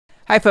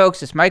Hi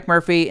folks, it's Mike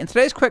Murphy, and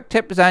today's quick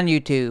tip is on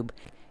YouTube.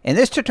 In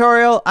this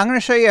tutorial, I'm going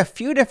to show you a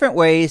few different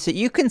ways that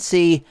you can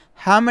see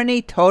how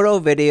many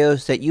total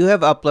videos that you have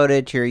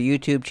uploaded to your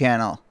YouTube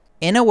channel.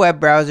 In a web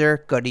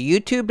browser, go to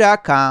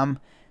youtube.com,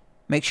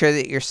 make sure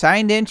that you're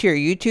signed into your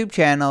YouTube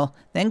channel,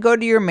 then go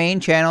to your main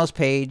channels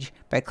page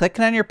by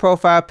clicking on your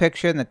profile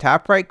picture in the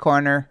top right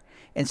corner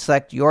and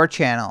select your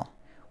channel.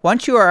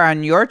 Once you are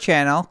on your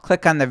channel,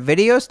 click on the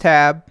Videos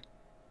tab.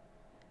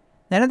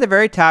 Then at the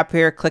very top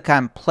here, click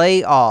on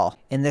Play All.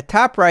 In the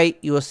top right,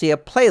 you will see a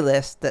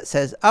playlist that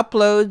says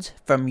Uploads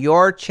from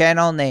your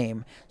channel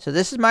name. So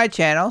this is my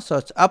channel, so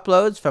it's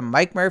Uploads from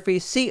Mike Murphy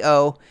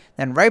CO.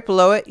 Then right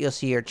below it, you'll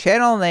see your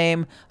channel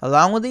name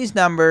along with these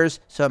numbers.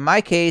 So in my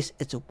case,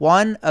 it's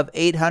 1 of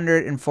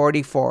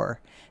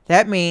 844.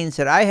 That means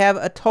that I have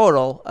a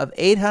total of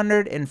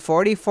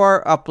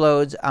 844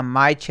 uploads on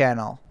my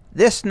channel.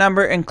 This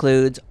number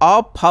includes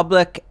all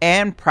public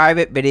and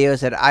private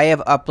videos that I have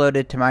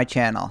uploaded to my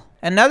channel.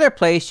 Another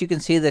place you can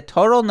see the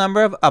total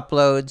number of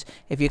uploads,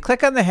 if you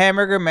click on the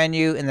Hamburger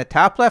Menu in the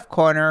top left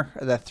corner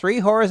of the 3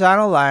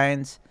 horizontal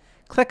lines,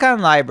 click on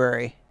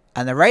Library.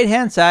 On the right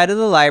hand side of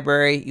the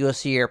library, you will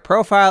see your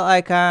profile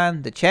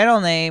icon, the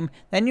channel name,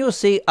 then you will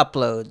see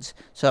uploads.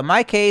 So in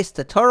my case,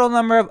 the total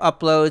number of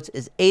uploads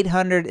is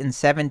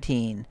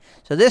 817.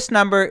 So this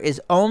number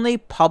is only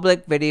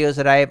public videos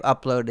that I have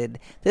uploaded.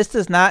 This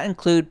does not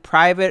include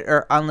private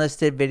or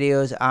unlisted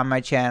videos on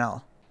my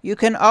channel. You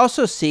can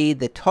also see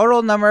the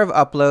total number of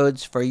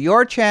uploads for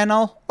your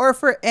channel or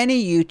for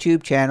any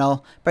YouTube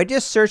channel by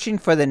just searching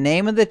for the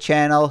name of the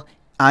channel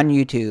on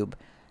YouTube.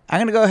 I'm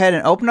going to go ahead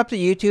and open up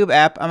the YouTube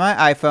app on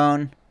my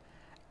iPhone.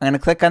 I'm going to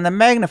click on the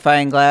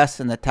magnifying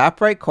glass in the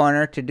top right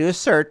corner to do a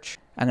search.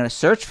 I'm going to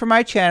search for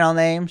my channel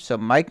name, so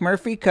Mike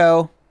Murphy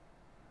Co.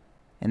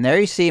 And there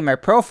you see my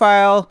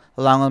profile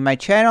along with my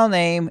channel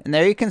name, and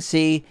there you can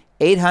see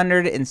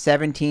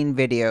 817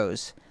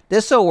 videos.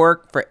 This will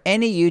work for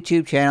any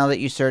YouTube channel that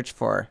you search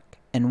for.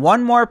 And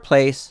one more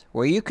place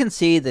where you can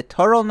see the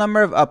total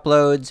number of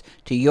uploads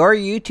to your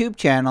YouTube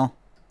channel.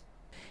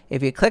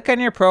 If you click on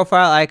your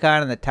profile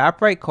icon in the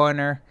top right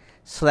corner,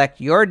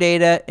 select Your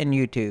Data in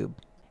YouTube.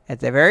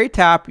 At the very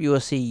top, you will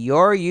see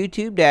your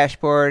YouTube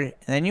dashboard, and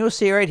then you will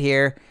see right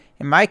here,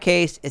 in my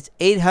case, it's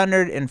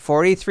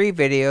 843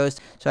 videos,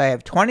 so I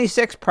have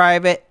 26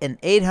 private and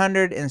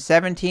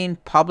 817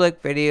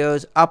 public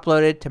videos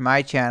uploaded to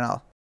my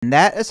channel. And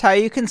that is how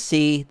you can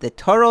see the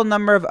total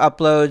number of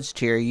uploads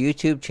to your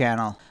YouTube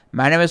channel.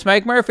 My name is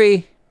Mike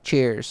Murphy.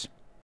 Cheers.